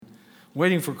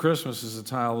Waiting for Christmas is the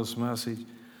title of this message.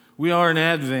 We are in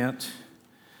Advent,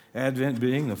 Advent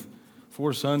being the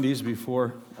 4 Sundays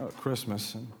before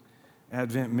Christmas. And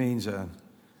Advent means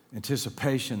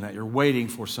anticipation, that you're waiting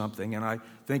for something. And I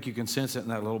think you can sense it in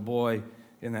that little boy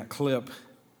in that clip.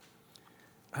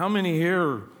 How many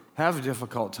here have a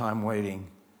difficult time waiting?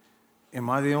 Am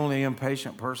I the only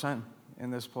impatient person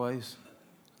in this place?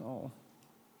 Oh,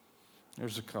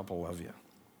 there's a couple of you.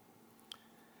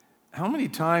 How many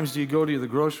times do you go to the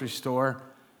grocery store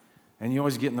and you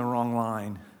always get in the wrong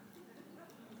line?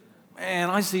 Man,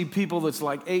 I see people that's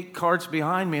like 8 carts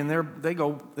behind me, and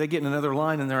they get in another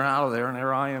line and they're out of there, and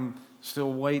there I am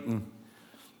still waiting.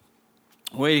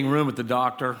 Waiting room at the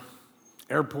doctor,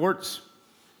 airports,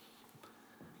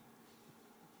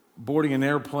 boarding an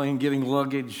airplane, getting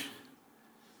luggage.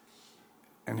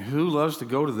 And who loves to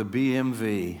go to the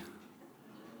BMV?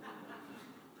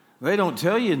 They don't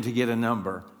tell you to get a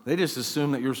number. They just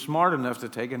assume that you're smart enough to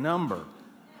take a number.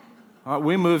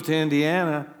 We moved to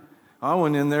Indiana. I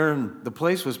went in there, and the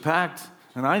place was packed,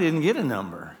 and I didn't get a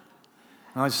number.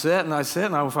 And I sat, and I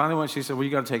finally went, she said, well, you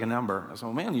got to take a number. I said,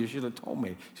 well, man, you should have told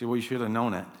me. She said, well, you should have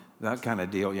known it. That kind of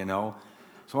deal, you know.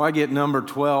 So I get number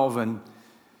 12,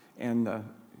 and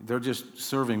they're just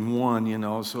serving one, you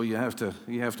know, so you have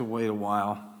to wait a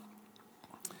while.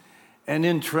 And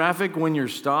in traffic, when you're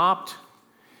stopped,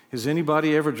 has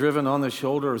anybody ever driven on the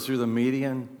shoulder or through the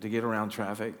median to get around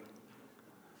traffic?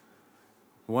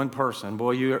 One person.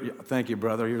 Boy, thank you,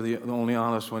 brother. You're the only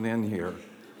honest one in here.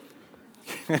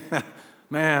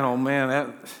 Man, oh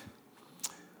man.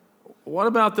 What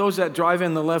about those that drive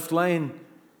in the left lane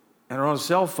and are on a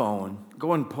cell phone,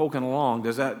 going poking along?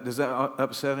 Does that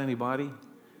upset anybody?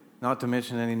 Not to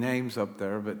mention any names up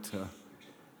there, but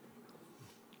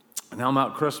now I'm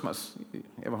out Christmas. You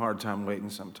have a hard time waiting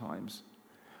sometimes.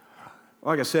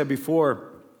 Like I said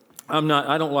before, I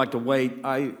don't like to wait.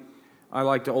 I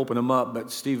like to open them up,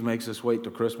 but Steve makes us wait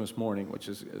till Christmas morning, which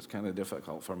is kind of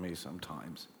difficult for me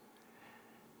sometimes.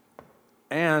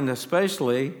 And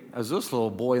especially as this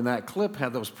little boy in that clip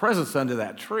had those presents under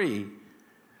that tree,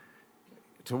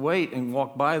 to wait and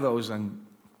walk by those. And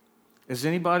has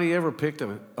anybody ever picked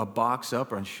a box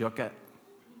up and shook it?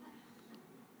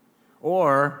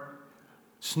 Or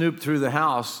snooped through the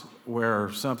house where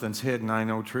something's hidden? I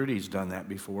know Trudy's done that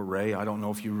before, Ray. I don't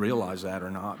know if you realize that or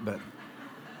not,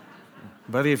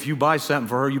 but if you buy something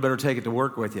for her, you better take it to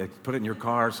work with you. Put it in your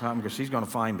car or something, because she's going to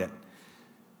find it.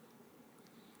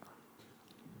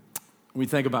 We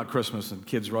think about Christmas and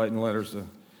kids writing letters to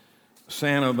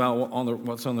Santa about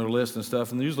what's on their list and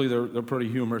stuff, and usually they're pretty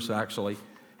humorous, actually.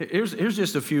 Here's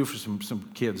just a few for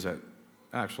some kids that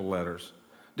actual letters.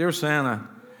 Dear Santa,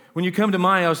 when you come to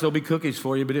my house, there'll be cookies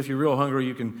for you, but if you're real hungry,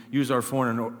 you can use our phone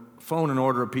and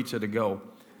order a pizza to go.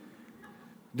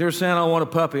 Dear Santa, I want a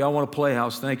puppy. I want a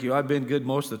playhouse. Thank you. I've been good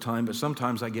most of the time, but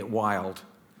sometimes I get wild.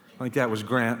 I think that was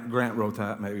Grant. Grant wrote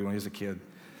that maybe when he was a kid.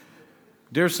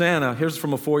 Dear Santa, here's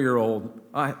from a 4-year-old.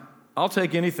 I'll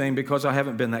take anything because I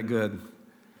haven't been that good.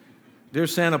 Dear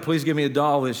Santa, please give me a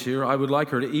doll this year. I would like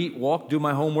her to eat, walk, do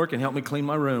my homework, and help me clean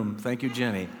my room. Thank you,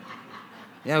 Jenny.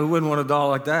 Yeah, who wouldn't want a doll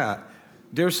like that?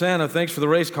 Dear Santa, thanks for the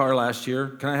race car last year.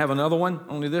 Can I have another one?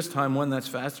 Only this time one that's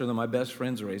faster than my best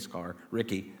friend's race car,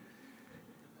 Ricky.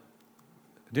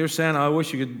 Dear Santa, I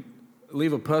wish you could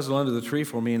leave a puzzle under the tree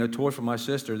for me and a toy for my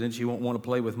sister. Then she won't want to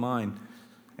play with mine,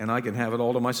 and I can have it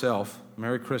all to myself.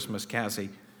 Merry Christmas, Cassie.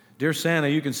 Dear Santa,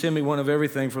 you can send me one of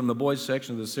everything from the boys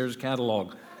section of the Sears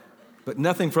catalog, but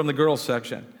nothing from the girls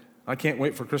section. I can't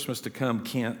wait for Christmas to come,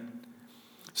 Kent.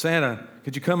 Santa,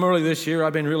 could you come early this year?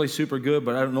 I've been really super good,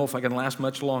 but I don't know if I can last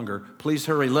much longer. Please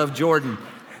hurry. Love, Jordan.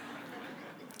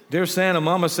 Dear Santa,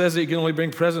 Mama says that you can only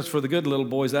bring presents for the good little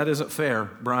boys. That isn't fair,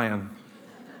 Brian.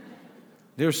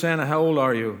 Dear Santa, how old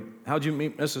are you? How'd you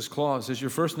meet Mrs. Claus? Is your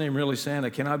first name really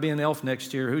Santa? Can I be an elf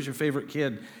next year? Who's your favorite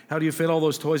kid? How do you fit all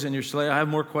those toys in your sleigh? I have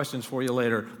more questions for you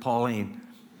later, Pauline.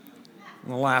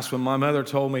 And the last one, my mother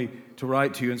told me to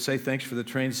write to you and say thanks for the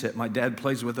train set. My dad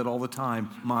plays with it all the time,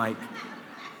 Mike.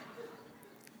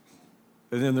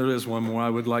 And then there is one more. I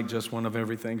would like just one of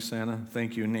everything, Santa.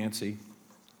 Thank you, Nancy.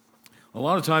 A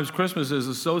lot of times Christmas is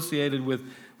associated with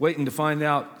waiting to find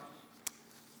out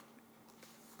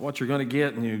what you're going to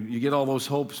get, and you get all those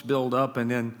hopes build up, and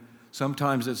then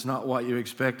sometimes it's not what you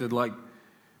expected. Like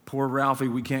poor Ralphie,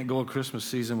 we can't go a Christmas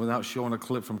season without showing a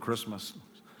clip from Christmas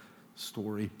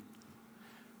Story.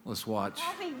 Let's watch.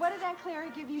 Ralphie, what did Aunt Clara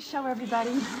give you? Show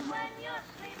everybody. When you're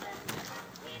sleeping,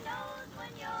 he knows when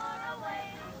you're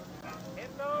away.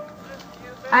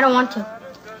 I don't want to.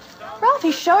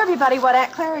 Ralphie, show everybody what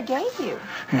Aunt Clara gave you.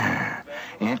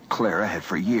 Aunt Clara had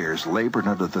for years labored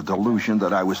under the delusion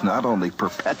that I was not only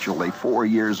perpetually 4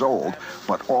 years old,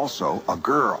 but also a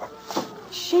girl.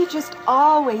 She just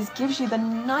always gives you the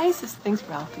nicest things,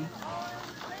 Ralphie.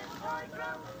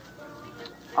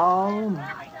 Oh,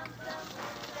 my.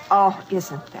 Oh,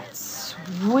 isn't that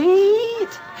sweet?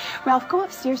 Ralph, go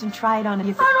upstairs and try it on. I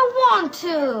don't want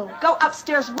to. Go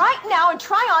upstairs right now and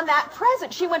try on that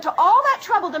present. She went to all that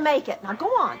trouble to make it. Now, go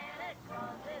on.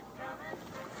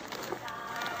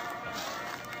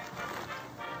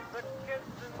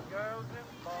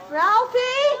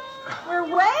 Ralphie, we're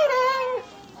waiting.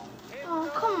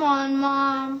 Oh, come on,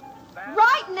 Mom.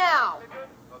 Right now.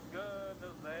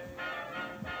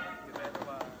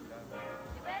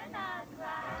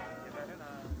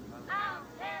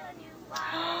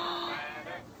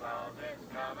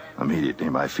 Immediately,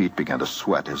 my feet began to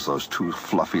sweat as those two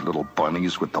fluffy little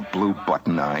bunnies with the blue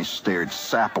button eyes stared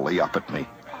sappily up at me.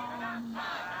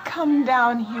 Come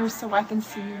down here so I can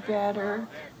see you better.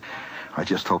 I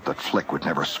just hoped that Flick would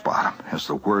never spot him, as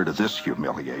the word of this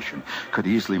humiliation could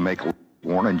easily make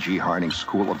Warren G. Harding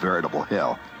School a veritable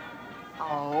hell.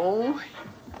 Oh,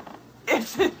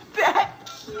 isn't that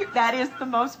cute? That is the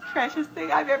most precious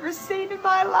thing I've ever seen in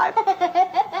my life.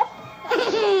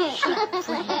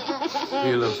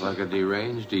 He looks like a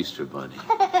deranged Easter bunny.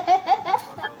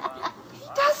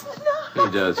 Does not. He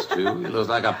does, too. He looks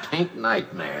like a pink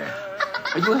nightmare.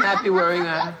 Are you happy wearing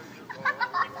that?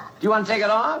 Do you want to take it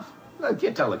off? Look,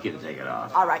 kid, tell the kid to take it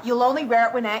off. All right, you'll only wear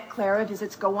it when Aunt Clara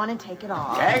visits. Go on and take it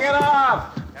off. Take it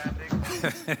off!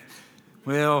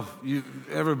 Well,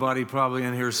 everybody probably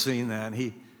in here has seen that.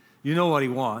 You know what he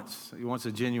wants. He wants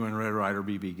a genuine Red Ryder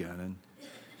BB gun. And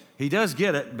he does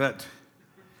get it, but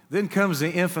then comes the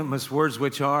infamous words,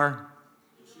 which are?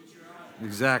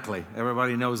 Exactly.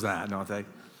 Everybody knows that, don't they?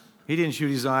 He didn't shoot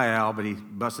his eye out, but he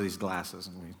busted his glasses,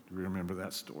 and we remember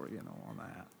that story, on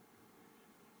that.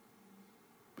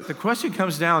 But the question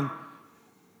comes down,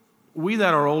 we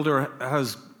that are older,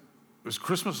 has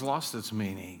Christmas lost its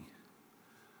meaning?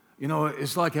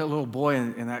 It's like that little boy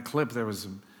in that clip. There was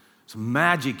some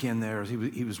magic in there.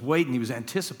 He was waiting, he was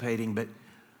anticipating, but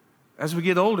as we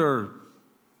get older,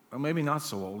 or maybe not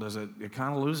so old, does it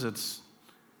kind of lose its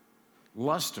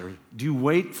luster? Do you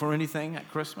wait for anything at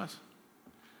Christmas?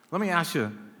 Let me ask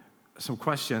you some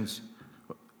questions.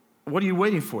 What are you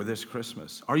waiting for this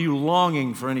Christmas? Are you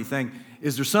longing for anything?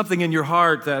 Is there something in your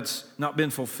heart that's not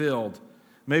been fulfilled?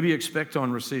 Maybe you expect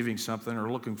on receiving something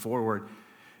or looking forward.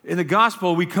 In the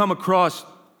gospel, we come across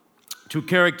two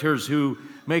characters who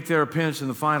make their appearance in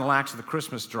the final acts of the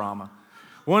Christmas drama.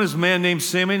 One is a man named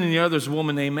Simeon, and the other is a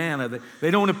woman named Anna.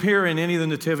 They don't appear in any of the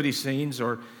nativity scenes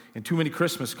or in too many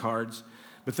Christmas cards,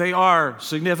 but they are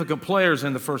significant players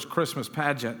in the first Christmas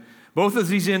pageant. Both of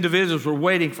these individuals were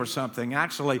waiting for something.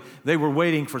 Actually, they were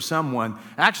waiting for someone.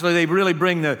 Actually, they really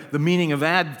bring the meaning of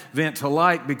Advent to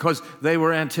light because they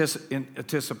were in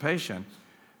anticipation.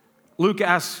 Luke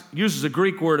uses a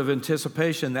Greek word of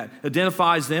anticipation that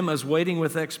identifies them as waiting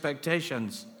with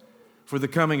expectations for the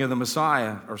coming of the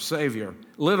Messiah or Savior.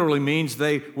 Literally means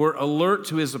they were alert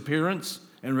to his appearance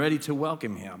and ready to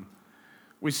welcome him.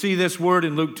 We see this word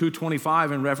in Luke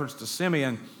 2:25 in reference to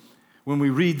Simeon when we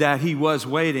read that he was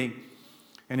waiting,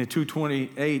 and in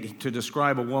 2:28 to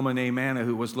describe a woman named Anna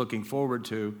who was looking forward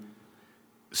to.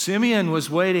 Simeon was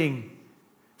waiting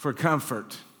for comfort.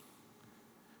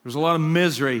 There was a lot of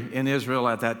misery in Israel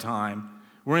at that time.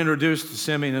 We're introduced to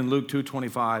Simeon in Luke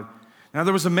 2:25. Now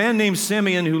there was a man named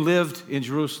Simeon who lived in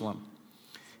Jerusalem.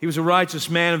 He was a righteous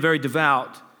man and very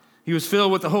devout. He was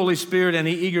filled with the Holy Spirit, and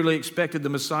he eagerly expected the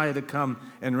Messiah to come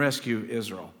and rescue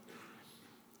Israel.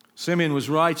 Simeon was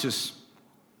righteous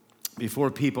before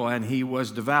people, and he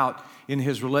was devout in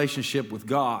his relationship with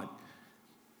God.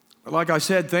 But like I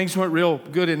said, things weren't real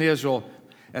good in Israel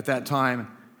at that time.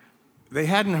 They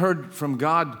hadn't heard from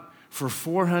God for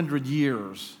 400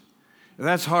 years.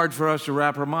 That's hard for us to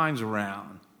wrap our minds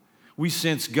around. We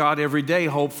sense God every day,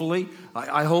 hopefully.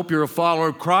 I hope you're a follower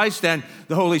of Christ and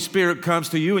the Holy Spirit comes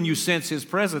to you and you sense his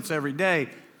presence every day.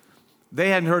 They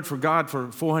hadn't heard from God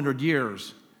for 400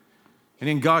 years. And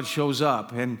then God shows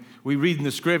up. And we read in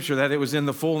the scripture that it was in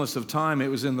the fullness of time. It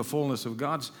was in the fullness of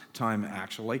God's time,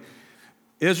 actually.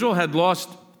 Israel had lost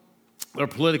their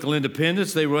political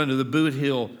independence. They were under the boot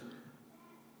heel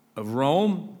of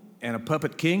Rome and a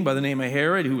puppet king by the name of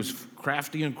Herod who was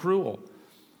crafty and cruel.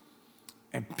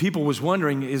 And people was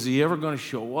wondering, is he ever going to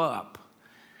show up?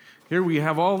 Here we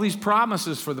have all these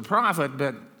promises for the prophet,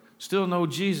 but still no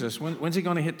Jesus. When's he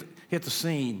going to hit the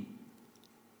scene?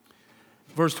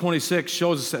 Verse 26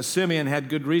 shows us that Simeon had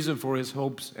good reason for his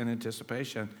hopes and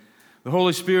anticipation. The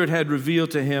Holy Spirit had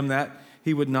revealed to him that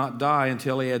he would not die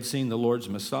until he had seen the Lord's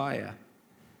Messiah.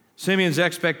 Simeon's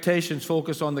expectations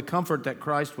focused on the comfort that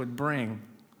Christ would bring.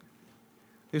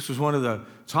 This was one of the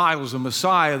titles of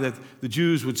Messiah that the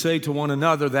Jews would say to one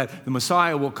another, that the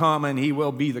Messiah will come and he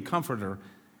will be the comforter.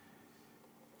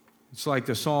 It's like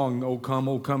the song, O come,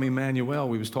 Emmanuel.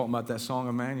 We was talking about that song,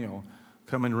 Emmanuel.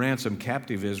 Come and ransom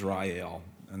captive Israel.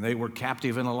 And they were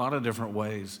captive in a lot of different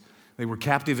ways. They were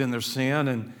captive in their sin,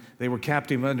 and they were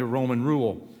captive under Roman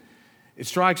rule. It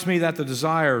strikes me that the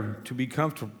desire to be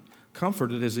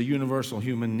comforted is a universal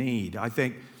human need. I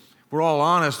think we're all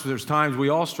honest. There's times we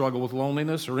all struggle with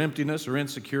loneliness or emptiness or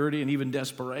insecurity and even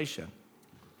desperation.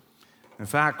 In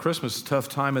fact, Christmas is a tough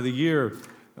time of the year.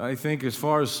 I think as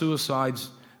far as suicides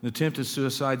and attempted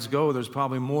suicides go, there's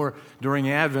probably more during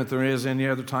Advent than there is any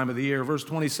other time of the year. Verse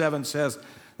 27 says,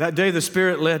 that day the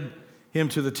Spirit led him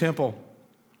to the temple.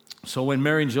 So when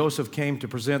Mary and Joseph came to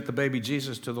present the baby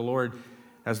Jesus to the Lord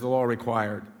as the law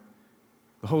required,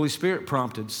 the Holy Spirit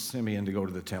prompted Simeon to go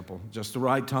to the temple, just the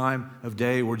right time of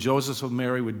day where Joseph and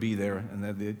Mary would be there, and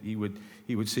that he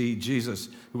would see Jesus,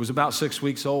 who was about 6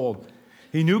 weeks old.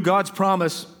 He knew God's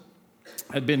promise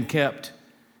had been kept.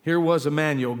 Here was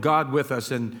Emmanuel, God with us,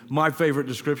 and my favorite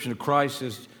description of Christ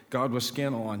is God with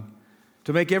skin on.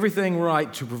 To make everything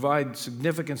right, to provide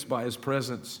significance by his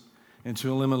presence, and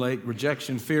to eliminate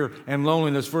rejection, fear, and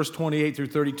loneliness. Verse 28 through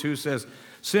 32 says,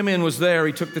 Simeon was there.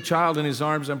 He took the child in his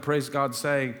arms and praised God,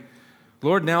 saying,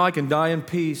 Lord, now I can die in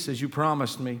peace, as you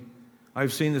promised me. I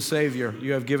have seen the Savior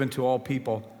you have given to all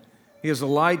people. He is a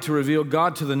light to reveal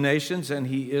God to the nations, and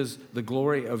he is the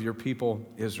glory of your people,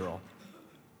 Israel.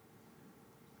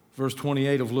 Verse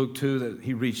 28 of Luke 2, that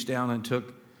he reached down and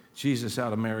took Jesus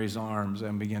out of Mary's arms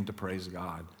and began to praise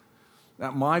God.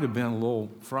 That might have been a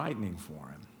little frightening for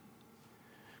him.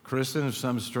 Kristen, if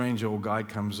some strange old guy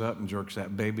comes up and jerks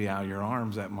that baby out of your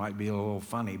arms, that might be a little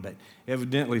funny. But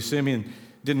evidently, Simeon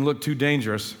didn't look too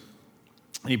dangerous.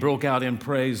 He broke out in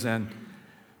praise, and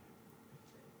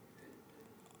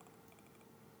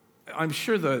I'm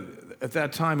sure that at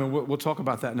that time, and we'll talk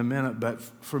about that in a minute, but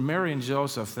for Mary and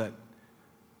Joseph, that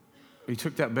he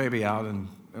took that baby out, and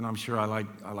I'm sure I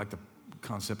like the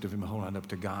concept of him holding up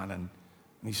to God, and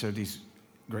he said these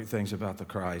great things about the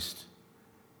Christ.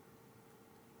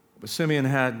 But Simeon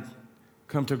had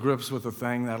come to grips with a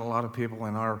thing that a lot of people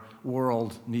in our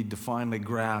world need to finally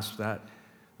grasp, that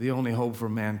the only hope for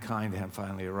mankind had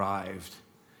finally arrived.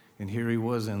 And here he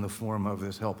was in the form of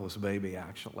this helpless baby,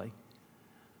 actually.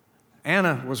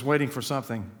 Anna was waiting for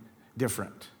something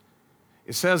different.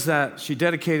 It says that she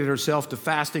dedicated herself to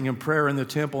fasting and prayer in the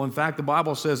temple. In fact, the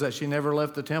Bible says that she never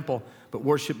left the temple, but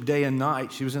worshiped day and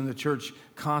night. She was in the church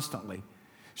constantly.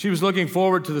 She was looking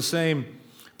forward to the same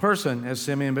person as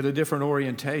Simeon, but a different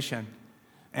orientation.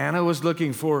 Anna was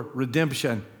looking for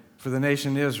redemption for the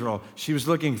nation Israel. She was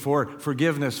looking for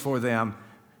forgiveness for them,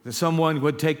 that someone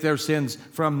would take their sins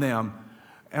from them.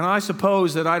 And I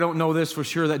suppose that I don't know this for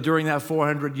sure, that during that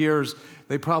 400 years,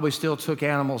 they probably still took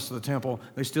animals to the temple.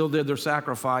 They still did their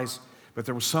sacrifice, but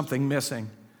there was something missing.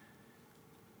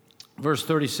 Verse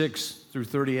 36 through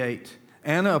 38.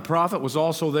 Anna, a prophet, was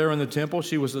also there in the temple.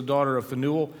 She was the daughter of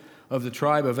Phanuel of the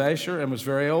tribe of Asher and was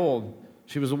very old.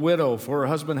 She was a widow, for her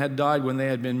husband had died when they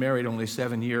had been married only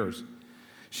 7 years.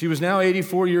 She was now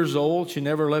 84 years old. She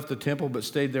never left the temple, but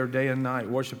stayed there day and night,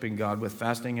 worshiping God with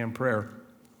fasting and prayer.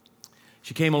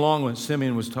 She came along when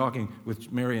Simeon was talking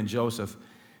with Mary and Joseph,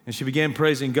 and she began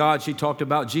praising God. She talked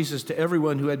about Jesus to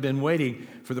everyone who had been waiting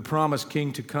for the promised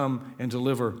king to come and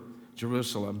deliver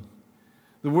Jerusalem.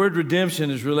 The word redemption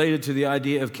is related to the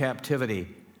idea of captivity.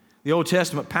 The Old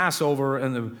Testament Passover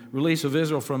and the release of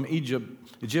Israel from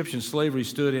Egyptian slavery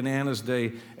stood in Anna's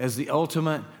day as the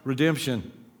ultimate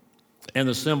redemption and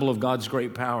the symbol of God's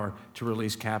great power to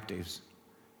release captives.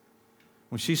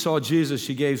 When she saw Jesus,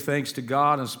 she gave thanks to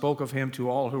God and spoke of him to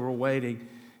all who were waiting.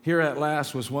 Here at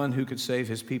last was one who could save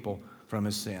his people from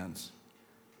his sins.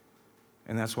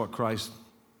 And that's what Christ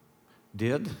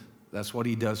did. That's what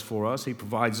he does for us. He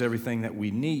provides everything that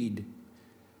we need.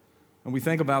 And we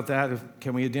think about that.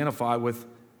 Can we identify with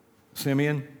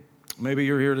Simeon? Maybe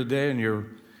you're here today and you're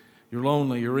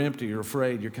lonely, you're empty, you're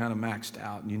afraid, you're kind of maxed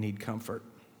out, and you need comfort.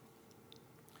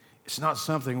 It's not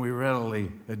something we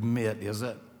readily admit, is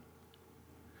it?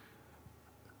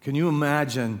 Can you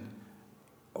imagine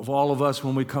of all of us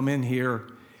when we come in here,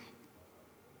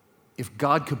 if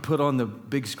God could put on the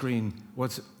big screen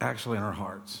what's actually in our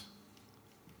hearts?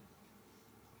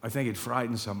 I think it'd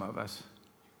frighten some of us.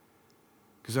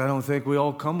 Because I don't think we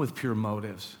all come with pure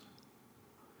motives.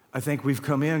 I think we've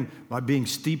come in by being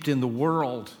steeped in the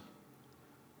world.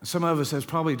 Some of us has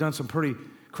probably done some pretty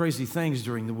crazy things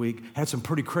during the week, had some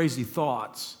pretty crazy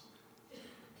thoughts.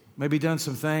 maybe done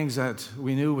some things that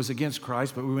we knew was against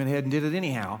Christ, but we went ahead and did it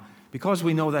anyhow because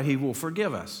we know that he will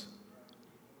forgive us.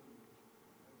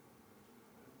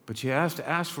 But you have to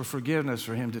ask for forgiveness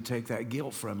for him to take that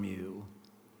guilt from you.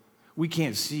 We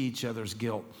can't see each other's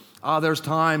guilt. There's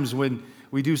times when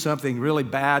we do something really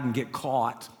bad and get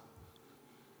caught,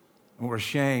 and we're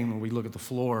ashamed, and we look at the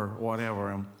floor or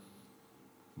whatever.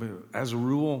 But as a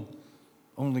rule,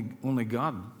 only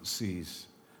God sees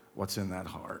what's in that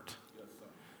heart.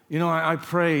 You know, I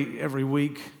pray every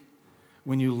week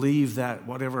when you leave that,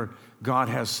 whatever God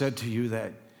has said to you,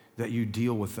 that you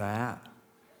deal with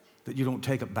that you don't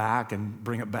take it back and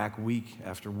bring it back week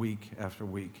after week after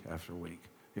week after week.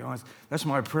 You know, that's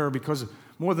my prayer, because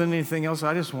more than anything else,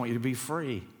 I just want you to be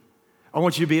free. I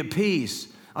want you to be at peace.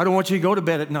 I don't want you to go to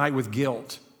bed at night with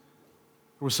guilt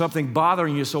or with something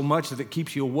bothering you so much that it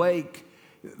keeps you awake.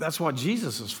 That's what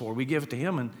Jesus is for. We give it to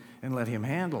him and let him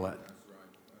handle it.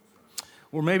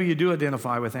 Or maybe you do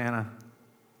identify with Anna.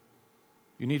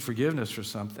 You need forgiveness for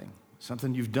something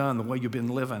you've done, the way you've been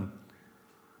living.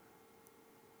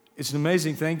 It's an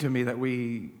amazing thing to me that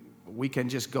we can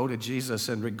just go to Jesus,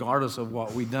 and regardless of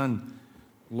what we've done,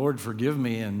 Lord, forgive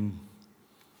me, and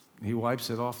he wipes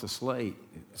it off the slate.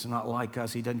 It's not like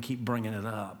us. He doesn't keep bringing it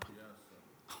up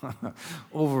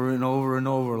over and over and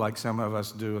over like some of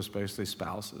us do, especially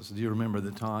spouses. Do you remember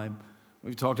the time?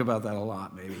 We've talked about that a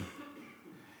lot, maybe.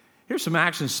 Here's some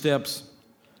action steps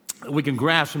that we can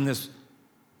grasp from this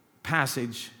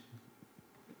passage.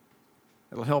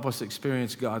 It'll help us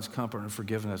experience God's comfort and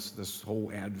forgiveness this whole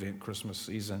Advent Christmas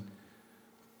season.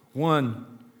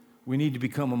 One, we need to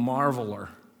become a marveler.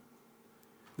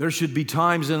 There should be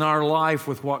times in our life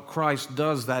with what Christ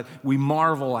does that we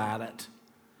marvel at it,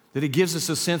 that it gives us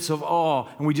a sense of awe,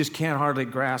 and we just can't hardly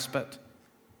grasp it.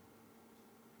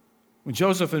 When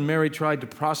Joseph and Mary tried to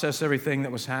process everything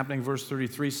that was happening, verse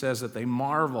 33 says that they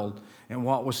marveled at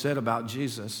what was said about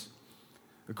Jesus.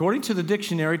 According to the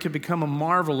dictionary, to become a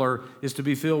marveler is to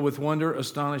be filled with wonder,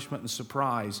 astonishment, and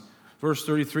surprise. Verse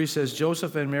 33 says,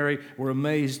 Joseph and Mary were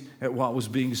amazed at what was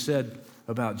being said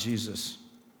about Jesus.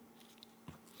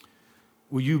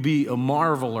 Will you be a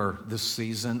marveler this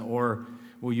season, or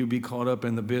will you be caught up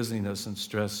in the busyness and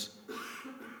stress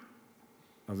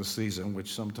of the season,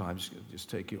 which sometimes can just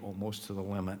take you almost to the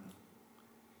limit?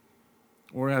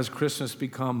 Or has Christmas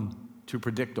become too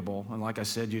predictable, and like I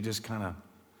said, you just kind of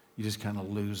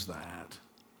lose that?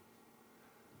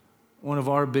 One of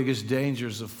our biggest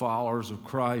dangers of followers of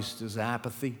Christ is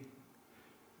apathy,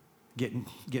 getting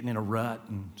in a rut.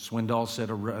 And Swindoll said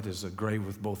a rut is a grave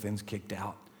with both ends kicked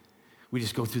out. We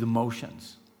just go through the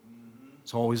motions.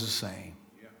 It's always the same.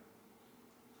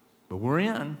 But we're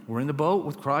in the boat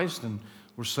with Christ, and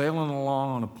we're sailing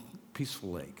along on a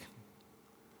peaceful lake.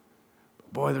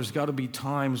 Boy, there's got to be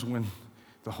times when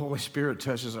the Holy Spirit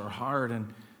touches our heart,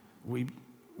 and we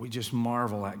just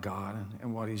marvel at God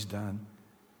and what he's done.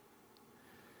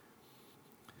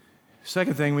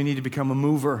 Second thing, we need to become a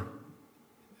mover.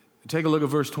 Take a look at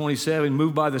verse 27.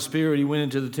 Moved by the Spirit, he went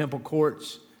into the temple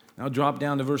courts. Now drop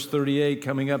down to verse 38.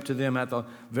 Coming up to them at the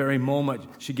very moment,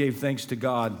 she gave thanks to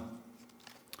God.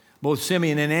 Both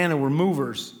Simeon and Anna were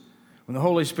movers. When the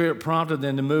Holy Spirit prompted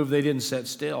them to move, they didn't sit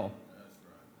still.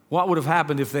 What would have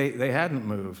happened if they hadn't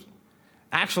moved?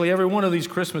 Actually, every one of these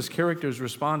Christmas characters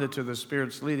responded to the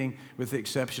Spirit's leading, with the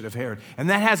exception of Herod.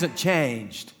 And that hasn't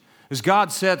changed. As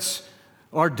God sets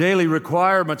our daily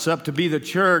requirements up to be the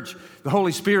church, the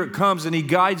Holy Spirit comes and he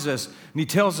guides us, and he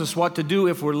tells us what to do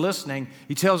if we're listening.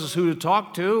 He tells us who to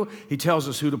talk to. He tells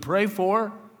us who to pray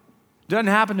for. Doesn't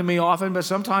happen to me often, but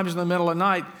sometimes in the middle of the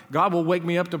night, God will wake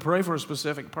me up to pray for a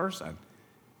specific person.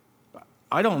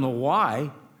 I don't know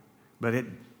why, but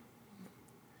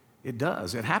it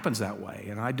does. It happens that way,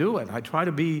 and I do it. I try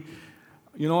to be,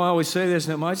 I always say this,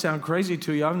 and it might sound crazy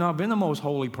to you. I've not been the most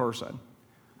holy person.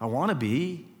 I want to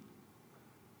be,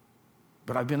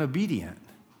 but I've been obedient.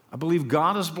 I believe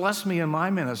God has blessed me in my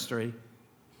ministry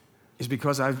is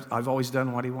because I've always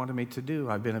done what he wanted me to do.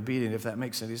 I've been obedient, if that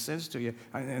makes any sense to you.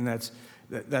 And that's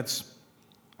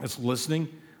listening,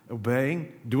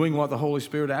 obeying, doing what the Holy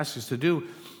Spirit asks us to do.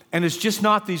 And it's just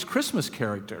not these Christmas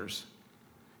characters.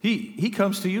 He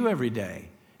comes to you every day.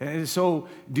 And so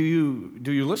do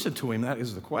you listen to him? That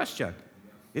is the question.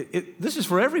 This is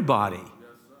for everybody.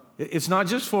 It's not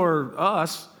just for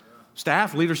us,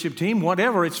 staff, leadership team,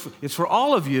 whatever. It's for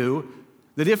all of you,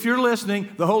 that if you're listening,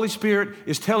 the Holy Spirit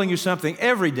is telling you something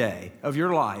every day of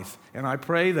your life. And I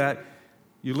pray that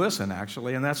you listen,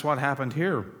 actually, and that's what happened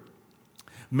here.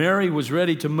 Mary was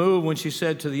ready to move when she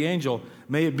said to the angel,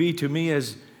 "May it be to me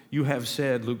as you have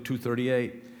said," Luke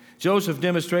 2:38. Joseph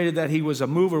demonstrated that he was a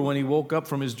mover when he woke up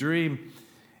from his dream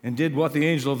and did what the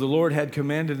angel of the Lord had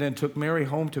commanded and took Mary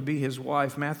home to be his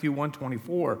wife. Matthew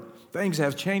 1:24. Things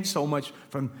have changed so much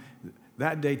from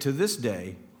that day to this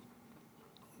day.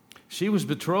 She was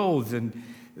betrothed and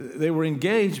they were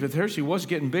engaged, but here she was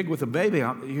getting big with a baby.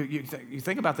 You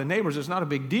think about the neighbors, it's not a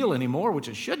big deal anymore, which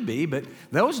it should be, but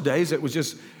those days it was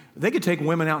just, they could take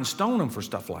women out and stone them for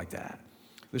stuff like that.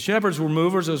 The shepherds were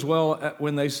movers as well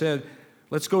when they said,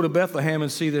 let's go to Bethlehem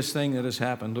and see this thing that has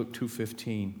happened. Luke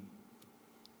 2:15.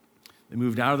 They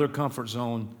moved out of their comfort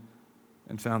zone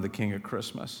and found the King at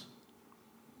Christmas.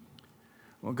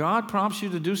 Well, God prompts you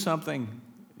to do something,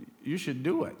 you should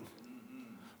do it,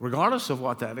 regardless of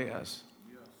what that is.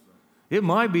 It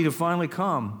might be to finally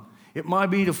come. It might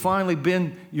be to finally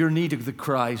bend your knee to the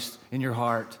Christ in your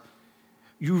heart.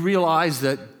 You realize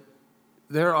that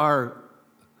there are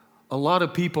a lot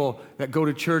of people that go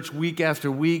to church week after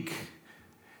week,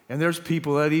 and there's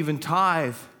people that even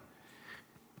tithe.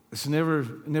 It's never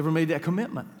made that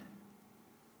commitment.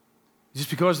 Just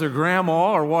because their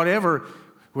grandma or whatever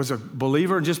was a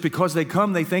believer, and just because they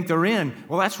come, they think they're in.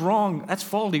 Well, that's wrong. That's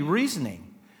faulty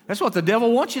reasoning. That's what the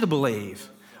devil wants you to believe.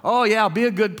 Oh yeah, be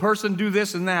a good person, do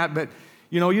this and that, but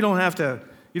you don't have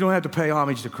to pay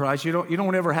homage to Christ. You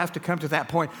don't ever have to come to that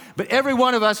point. But every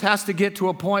one of us has to get to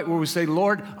a point where we say,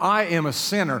 Lord, I am a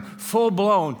sinner,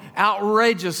 full-blown,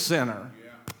 outrageous sinner,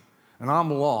 and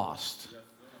I'm lost.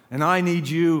 And I need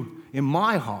you in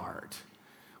my heart.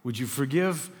 Would you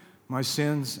forgive my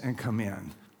sins and come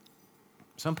in?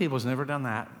 Some people's never done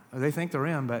that. They think they're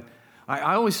in, but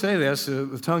I always say this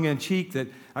with tongue-in-cheek, that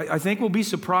I think we'll be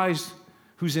surprised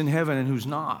who's in heaven and who's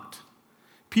not.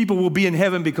 People will be in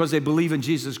heaven because they believe in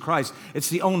Jesus Christ. It's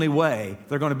the only way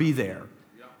they're going to be there.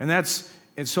 And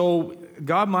so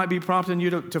God might be prompting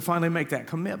you to finally make that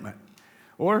commitment.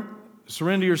 Or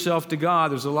surrender yourself to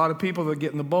God. There's a lot of people that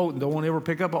get in the boat and don't ever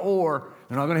pick up an oar.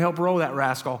 They're not going to help row that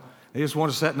rascal. They just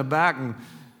want to sit in the back and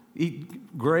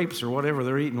eat grapes or whatever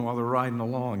they're eating while they're riding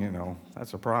along,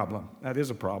 That's a problem. That is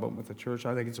a problem with the church.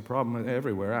 I think it's a problem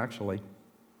everywhere, actually.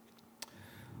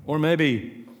 Or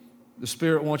maybe the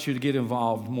Spirit wants you to get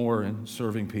involved more in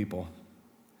serving people.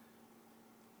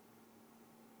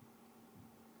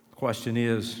 The question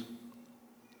is,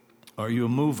 are you a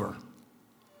mover?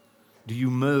 Do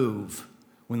you move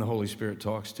when the Holy Spirit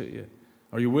talks to you?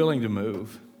 Are you willing to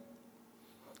move?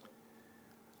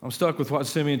 I'm stuck with what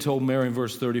Simeon told Mary in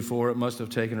verse 34. It must have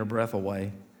taken her breath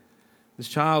away. This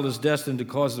child is destined to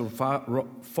cause the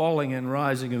falling and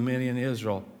rising of many in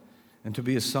Israel, and to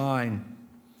be a sign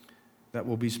that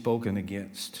will be spoken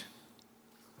against.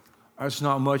 It's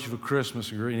not much of a Christmas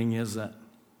greeting, is that?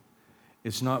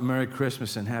 It's not Merry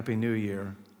Christmas and Happy New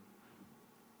Year.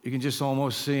 You can just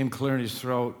almost see him clearing his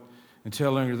throat and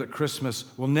telling her that Christmas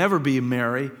will never be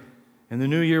merry and the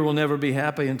New Year will never be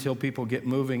happy until people get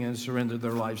moving and surrender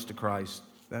their lives to Christ.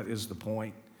 That is the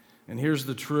point. And here's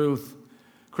the truth.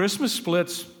 Christmas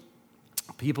splits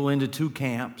people into two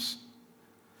camps.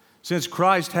 Since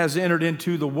Christ has entered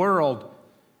into the world,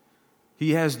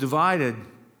 he has divided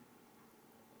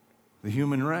the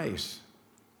human race.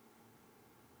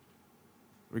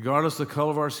 Regardless of the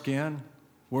color of our skin,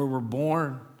 where we're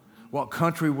born, what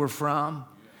country we're from,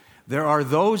 there are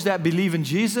those that believe in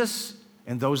Jesus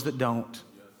and those that don't.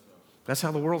 That's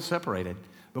how the world's separated.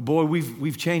 But boy,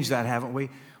 we've changed that, haven't we?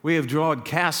 We have drawn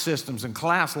caste systems and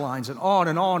class lines and on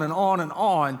and on and on and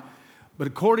on. But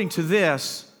according to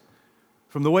this,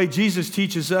 from the way Jesus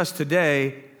teaches us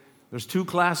today, there's two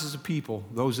classes of people,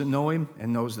 those that know him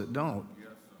and those that don't.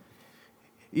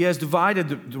 He has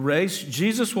divided the race.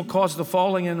 Jesus will cause the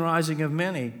falling and rising of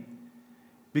many.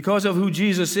 Because of who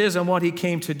Jesus is and what he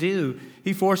came to do,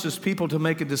 he forces people to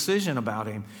make a decision about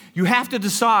him. You have to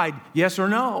decide yes or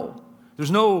no.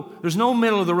 There's no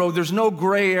middle of the road. There's no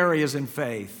gray areas in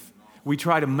faith. We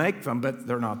try to make them, but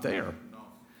they're not there.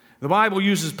 The Bible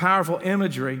uses powerful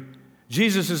imagery.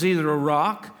 Jesus is either a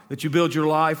rock that you build your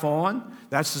life on.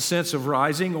 That's the sense of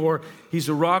rising. Or he's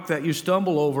a rock that you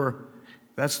stumble over.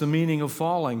 That's the meaning of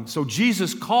falling. So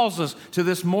Jesus calls us to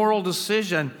this moral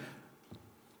decision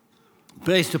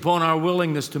based upon our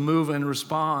willingness to move and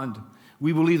respond.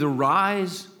 We will either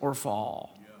rise or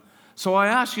fall. So I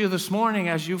ask you this morning,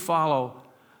 as you follow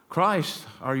Christ,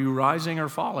 are you rising or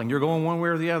falling? You're going one way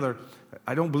or the other.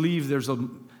 I don't believe there's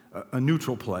a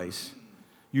neutral place.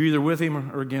 You're either with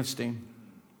him or against him.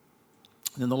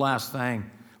 And then the last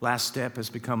step is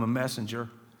become a messenger.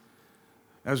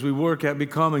 As we work at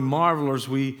becoming marvelers,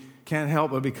 we can't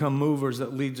help but become movers.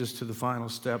 That leads us to the final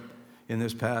step in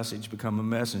this passage, become a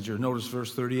messenger. Notice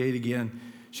verse 38 again.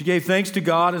 She gave thanks to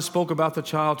God and spoke about the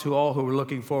child to all who were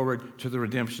looking forward to the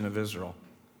redemption of Israel.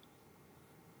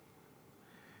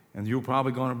 And you're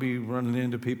probably going to be running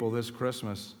into people this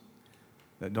Christmas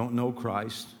that don't know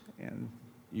Christ, and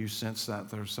you sense that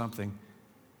there's something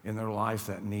in their life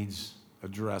that needs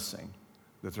addressing,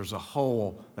 that there's a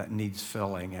hole that needs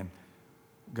filling, and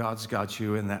God's got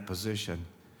you in that position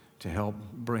to help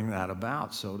bring that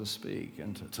about, so to speak,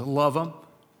 and to love them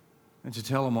and to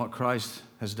tell them what Christ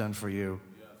has done for you.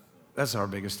 That's our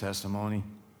biggest testimony.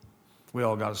 We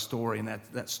all got a story, and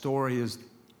that story is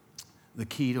the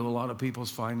key to a lot of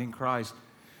people's finding Christ.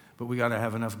 But we got to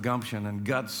have enough gumption and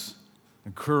guts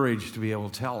and courage to be able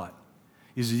to tell it.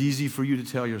 Is it easy for you to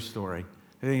tell your story?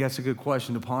 I think that's a good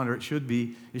question to ponder. It should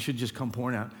be. It should just come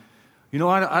pouring out. You know,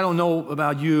 I don't know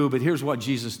about you, but here's what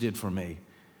Jesus did for me.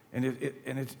 And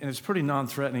it's pretty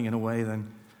non-threatening in a way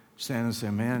than standing and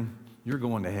saying, man, you're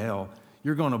going to hell.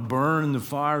 You're going to burn in the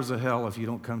fires of hell if you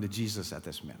don't come to Jesus at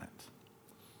this minute.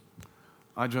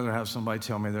 I'd rather have somebody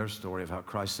tell me their story of how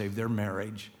Christ saved their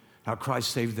marriage, how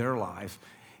Christ saved their life,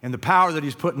 and the power that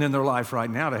he's putting in their life right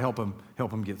now to help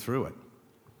them get through it.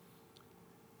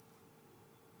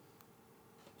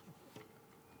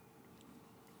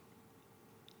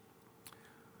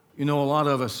 You know, a lot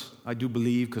of us, I do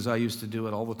believe, because I used to do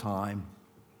it all the time.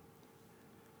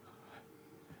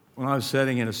 When I was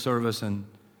sitting in a service and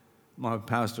my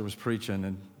pastor was preaching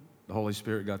and the Holy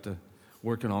Spirit got to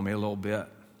working on me a little bit,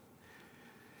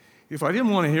 if I didn't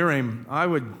want to hear him, I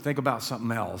would think about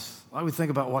something else. I would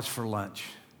think about what's for lunch.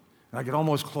 And I could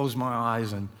almost close my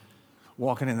eyes and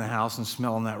walking in the house and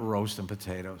smelling that roast and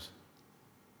potatoes.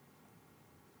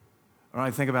 Or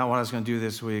I'd think about what I was going to do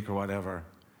this week or whatever.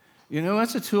 You know,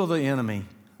 that's a tool of the enemy.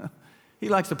 He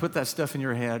likes to put that stuff in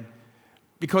your head.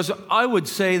 Because I would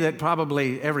say that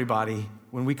probably everybody,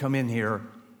 when we come in here,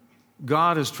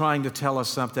 God is trying to tell us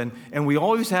something, and we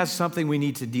always have something we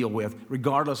need to deal with,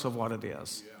 regardless of what it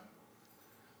is. Yeah.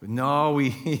 But no,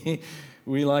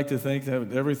 we like to think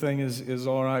that everything is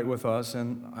all right with us,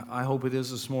 and I hope it is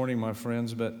this morning, my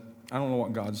friends, but I don't know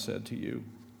what God said to you.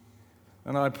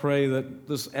 And I pray that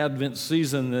this Advent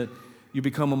season that you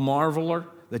become a marveler,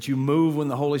 that you move when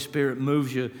the Holy Spirit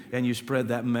moves you, and you spread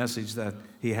that message that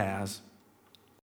he has.